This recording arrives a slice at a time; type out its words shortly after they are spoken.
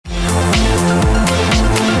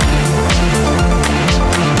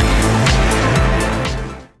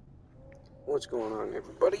What's going on,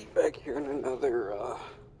 everybody? Back here in another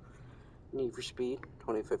Need for Speed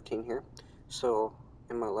 2015 here. So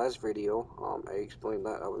in my last video, I explained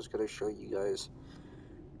that I was going to show you guys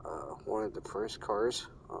one of the first cars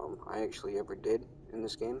I actually ever did in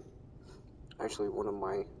this game. Actually, one of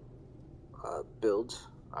my builds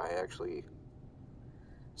I actually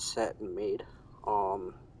set and made.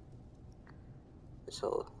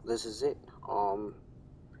 So this is it.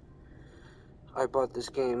 I bought this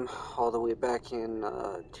game all the way back in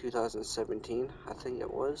 2017, I think it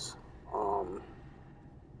was.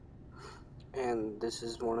 And this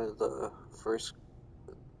is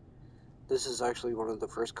actually one of the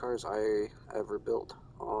first cars I ever built.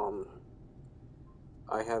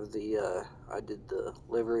 I did the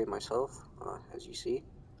livery myself, as you see.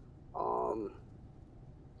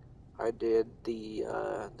 I did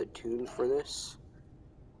the tune for this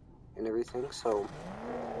and everything. So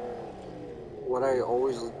what I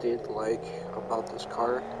always did like about this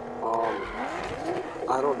car,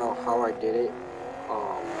 I don't know how I did it,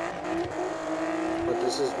 but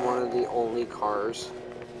this is one of the only cars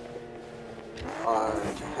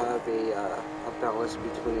to have a balance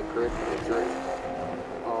between a grip and a drift.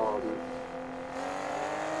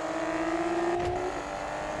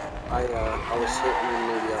 I was hitting in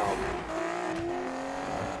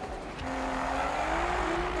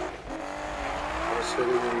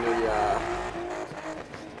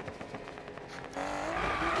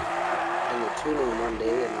the tuning one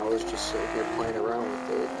day, and I was just sitting here playing around with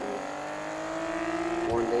it,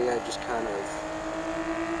 and one day I just kind of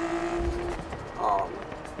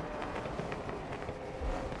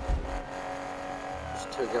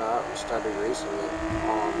just took it out and started racing it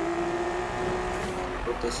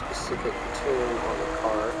with this specific tune on the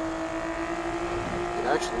car. It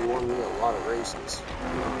actually won me a lot of races, to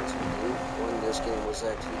be honest with you, when this game was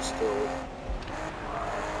actually still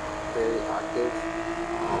very active.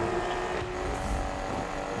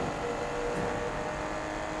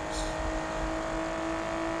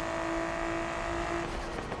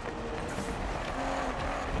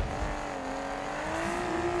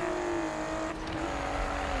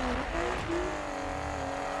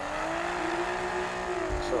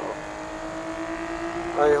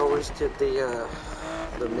 I always did the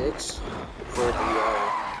mix for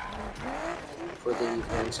the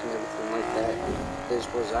events and everything like that. This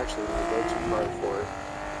was actually my go-to car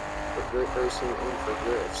for grit racing and for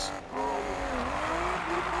drifts.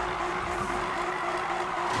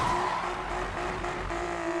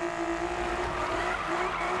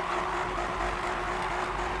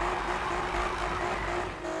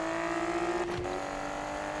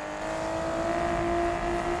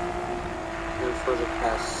 For the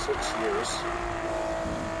past 6 years,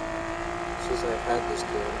 since I've had this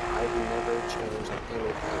game, I've never changed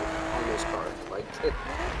anything on this car. Like,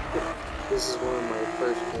 this is one of my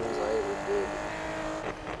first games I ever did.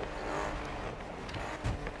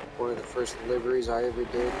 One of the first liveries I ever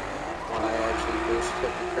did when I actually first took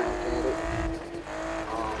a crack at it.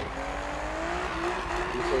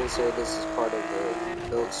 You can say this is part of the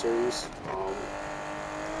build series.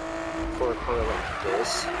 For a car like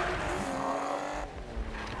this.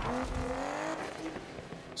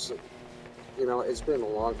 So, you know, it's been a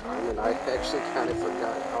long time, and I actually kind of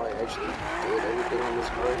forgot how I actually did everything on this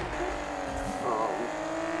car.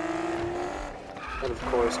 And of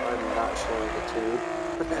course, I'm not showing the tune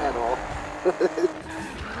at all.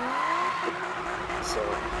 So,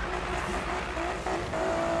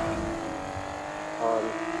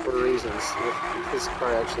 for reasons, this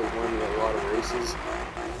car actually won me a lot of races.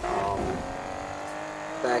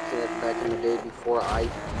 Back in the day before I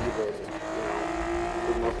even,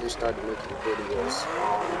 remotely started making videos.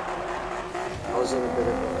 I was in a bit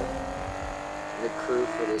of the crew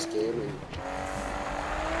for this game, and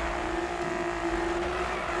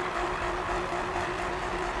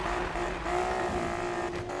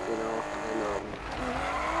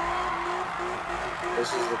this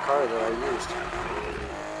is the car that I used.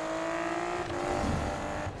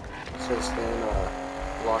 Since then,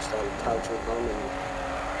 lost out of touch with them and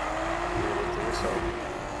everything, so.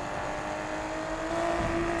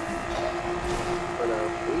 But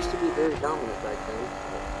we used to be very dominant back then.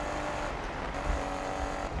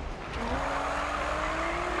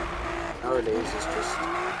 Nowadays, it's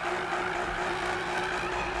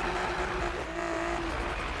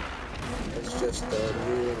just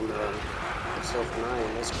me and myself and I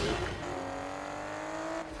in this game.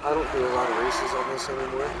 I don't do a lot of races on this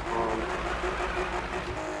anymore.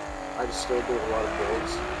 I just still do a lot of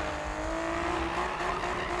builds.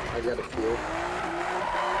 I got a few.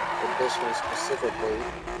 But this one specifically,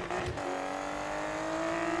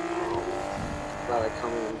 that I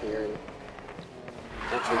come in here and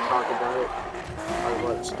actually talk about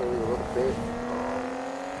the story a little bit.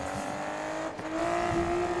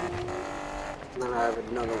 And then I have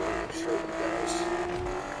another one to show you guys,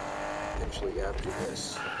 actually after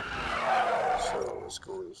this. So let's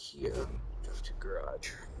go in here, just to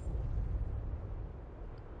garage.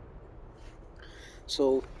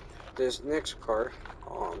 So this next car,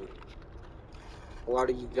 a lot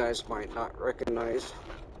of you guys might not recognize,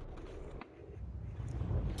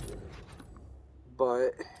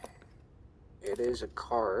 but it is a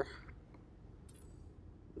car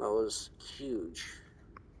that was huge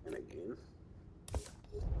in a game.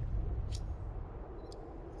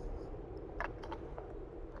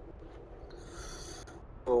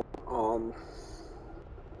 So,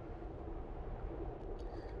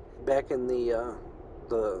 back in the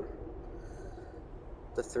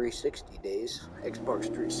 360 days, Xbox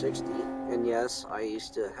 360, and yes, I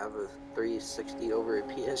used to have a 360 over a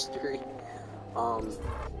PS3.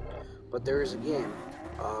 But there is a game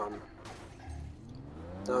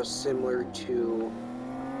that was similar to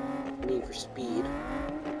Need for Speed,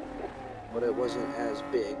 but it wasn't as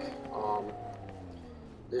big.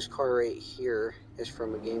 This car right here is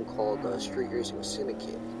from a game called Street Racing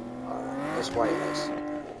Syndicate, SYS.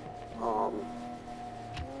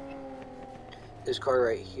 This car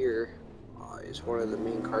right here is one of the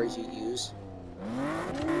main cars you use.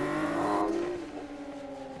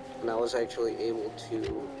 And I was actually able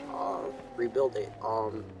to rebuild it.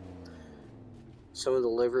 Some of the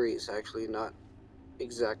livery is actually not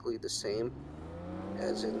exactly the same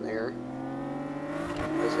as in there,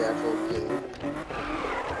 as the actual game.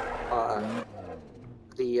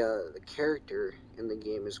 The character in the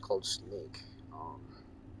game is called Snake.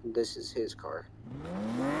 This is his car,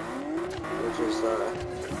 which is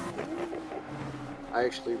I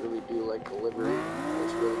actually really do like the livery.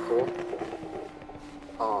 It's really cool.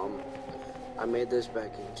 I made this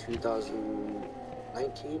back in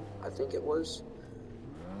 2019, I think it was,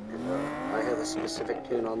 and I have a specific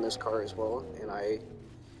tune on this car as well, and I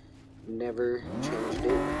never changed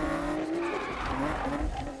it.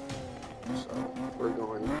 So we're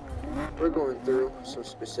going through some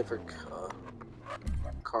specific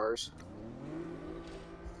cars.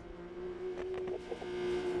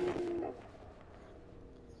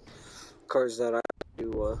 Cars that I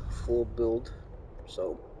do a full build.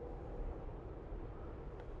 So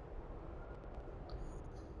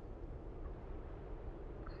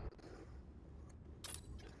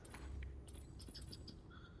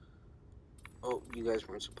oh, you guys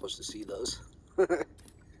weren't supposed to see those.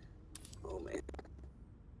 Oh man.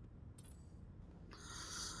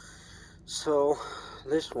 So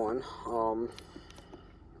this one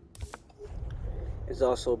is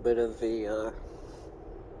also a bit of a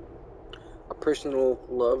personal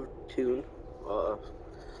love tune.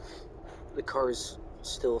 The car is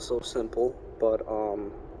still so simple, but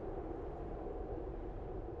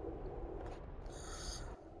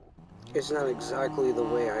it's not exactly the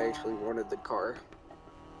way I actually wanted the car.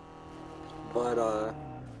 But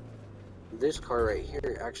this car right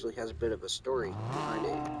here actually has a bit of a story behind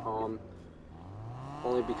it.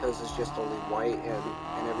 Only because it's just only white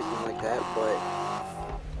and everything like that, but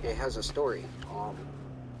it has a story.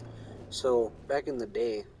 So back in the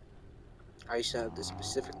day, I used to have this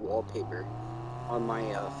specific wallpaper on my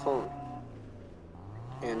phone,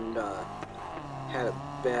 and had a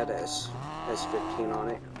badass S15 on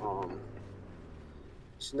it.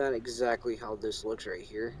 It's not exactly how this looks right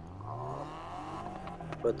here,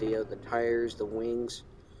 but the tires, the wings,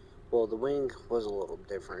 well, the wing was a little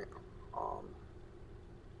different,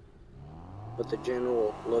 but the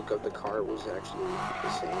general look of the car was actually the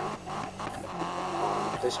same.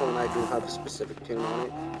 This one I do have a specific tune on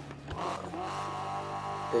it.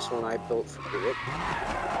 This one I built for grip,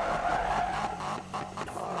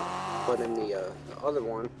 but in the other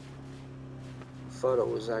one, photo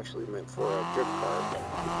was actually meant for a drift car.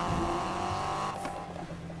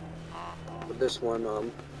 But this one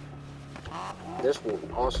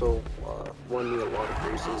also won me a lot of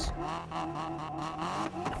races.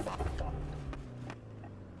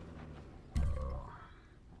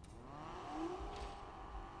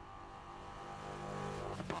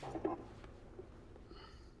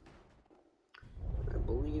 I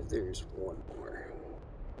believe there's one more.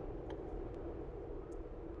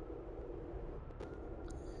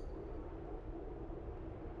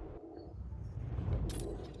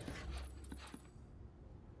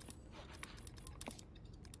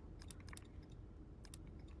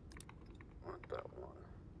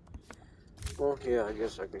 Well, yeah, I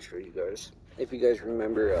guess I can show you guys. If you guys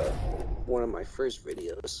remember one of my first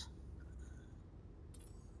videos,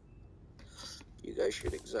 you guys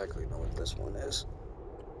should exactly know what this one is.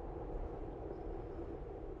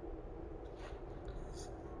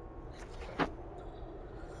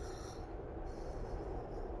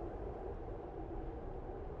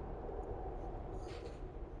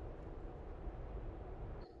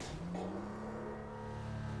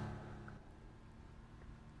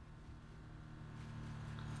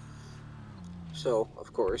 So,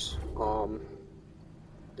 of course,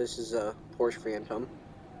 this is a Porsche Phantom.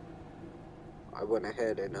 I went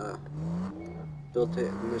ahead and built it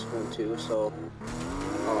in this one too, so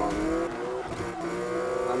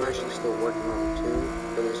I'm actually still working on a tune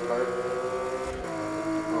for this car.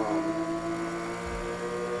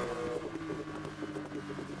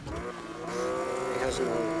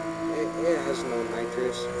 It has no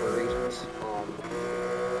nitrous for reasons.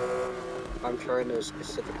 I'm trying to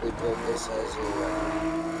specifically build this as a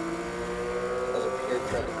pure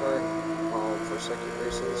track car for circuit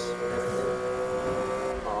races and everything.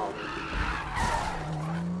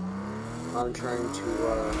 I'm trying to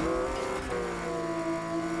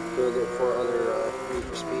build it for other Need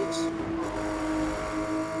for Speeds.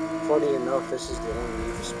 Funny enough, this is the only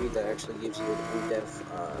Need for Speed that actually gives you an in-depth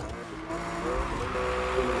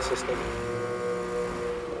tuning system.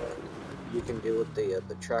 You can deal with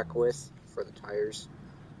the track width for the tires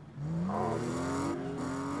and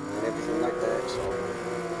everything like that. So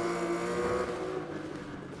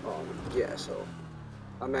yeah, so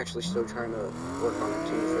I'm actually still trying to work on a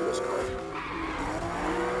tune for this car,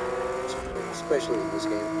 especially in this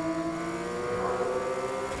game.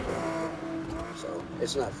 So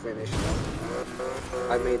it's not finished.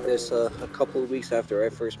 I made this a couple of weeks after I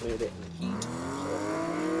first made it in heat, so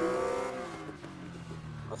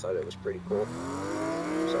I thought it was pretty cool.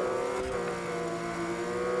 So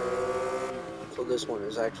this one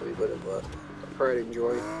is actually a bit of a pride and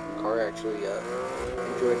joy. The car actually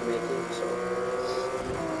enjoyed making, so.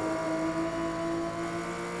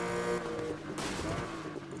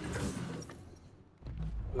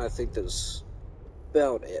 And I think that's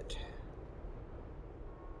about it.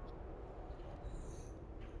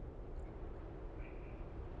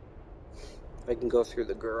 I can go through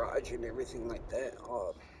the garage and everything like that.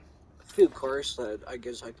 A few cars that I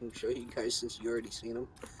guess I can show you guys since you already seen them.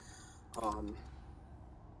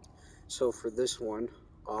 So for this one,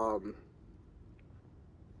 I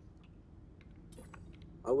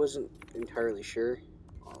wasn't entirely sure.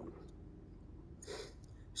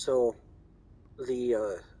 So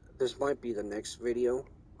this might be the next video.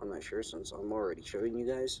 I'm not sure since I'm already showing you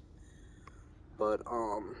guys. But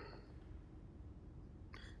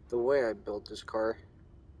the way I built this car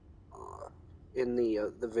in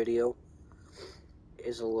the video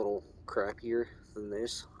is a little crappier than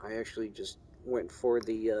this. I actually just went for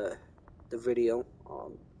the video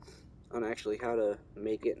on actually how to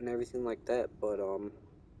make it and everything like that, but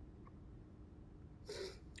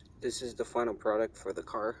this is the final product for the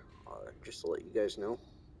car, just to let you guys know.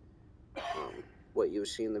 What you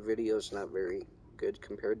see in the video is not very good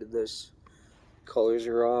compared to this. Colors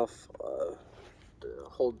are off, the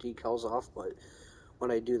whole decal's off, but when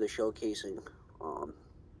I do the showcasing,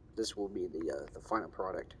 this will be the final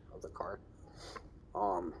product of the car.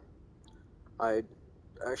 I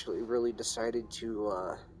actually really decided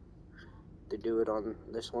to do it on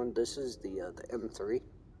this one. This is the M3.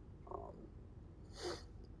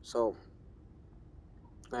 So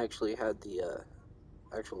I actually had the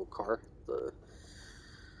actual car, the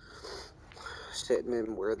sitting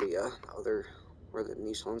in where the where the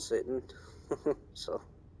Nissan's sitting. So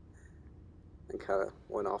I kind of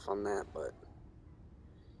went off on that, but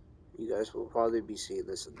you guys will probably be seeing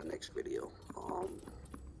this in the next video.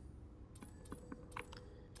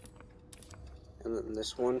 And then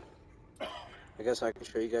this one, I guess I can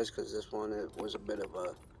show you guys because this one, it was a bit of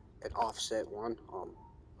an offset one.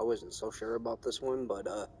 I wasn't so sure about this one, but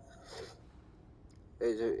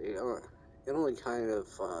it only kind of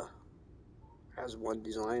has one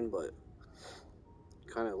design, but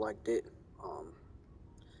kind of liked it.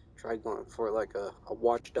 Tried going for like a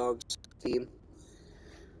Watch Dogs theme.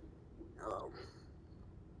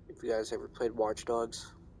 If you guys ever played Watch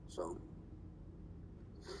Dogs, so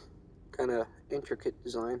kind of intricate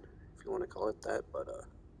design, if you want to call it that, but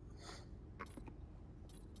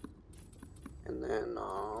and then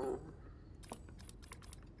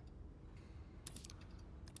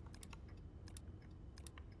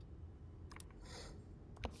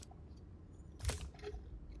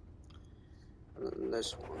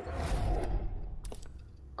this one,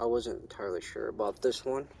 I wasn't entirely sure about this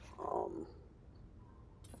one.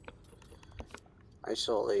 I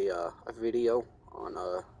saw a video on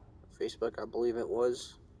Facebook, I believe it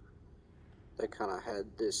was, that kind of had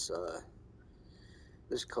this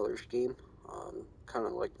this color scheme, kind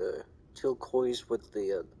of like the turquoise with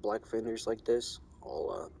the black fenders like this,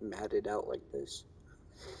 all matted out like this.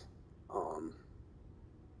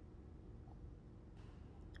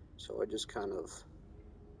 So I just kind of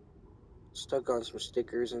stuck on some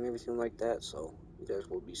stickers and everything like that, so you guys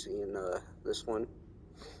will be seeing this one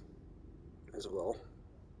as well.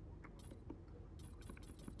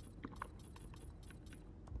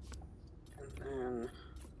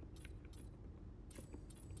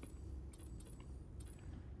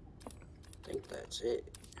 that's it.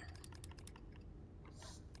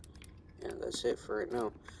 Yeah, that's it for right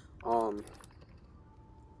now. I'm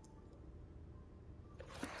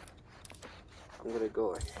gonna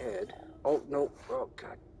go ahead. Oh no! Oh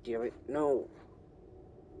god damn it! No!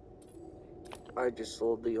 I just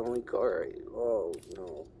sold the only car. Oh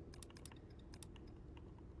no!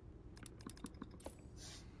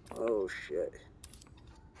 Oh shit!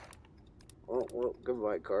 Oh well,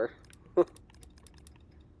 goodbye car.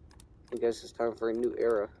 I guess it's time for a new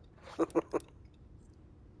era. I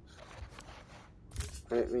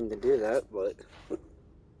didn't mean to do that, but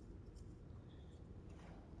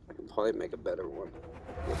I can probably make a better one.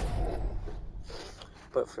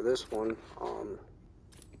 But for this one, I'm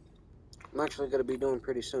actually gonna be doing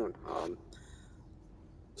pretty soon.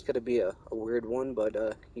 It's gonna be a weird one, but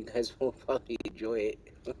you guys will probably enjoy it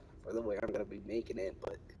for the way I'm gonna be making it.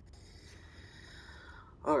 But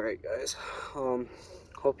alright guys,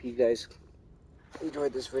 hope you guys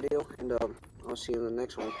enjoyed this video, and I'll see you in the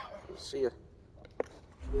next one. See ya.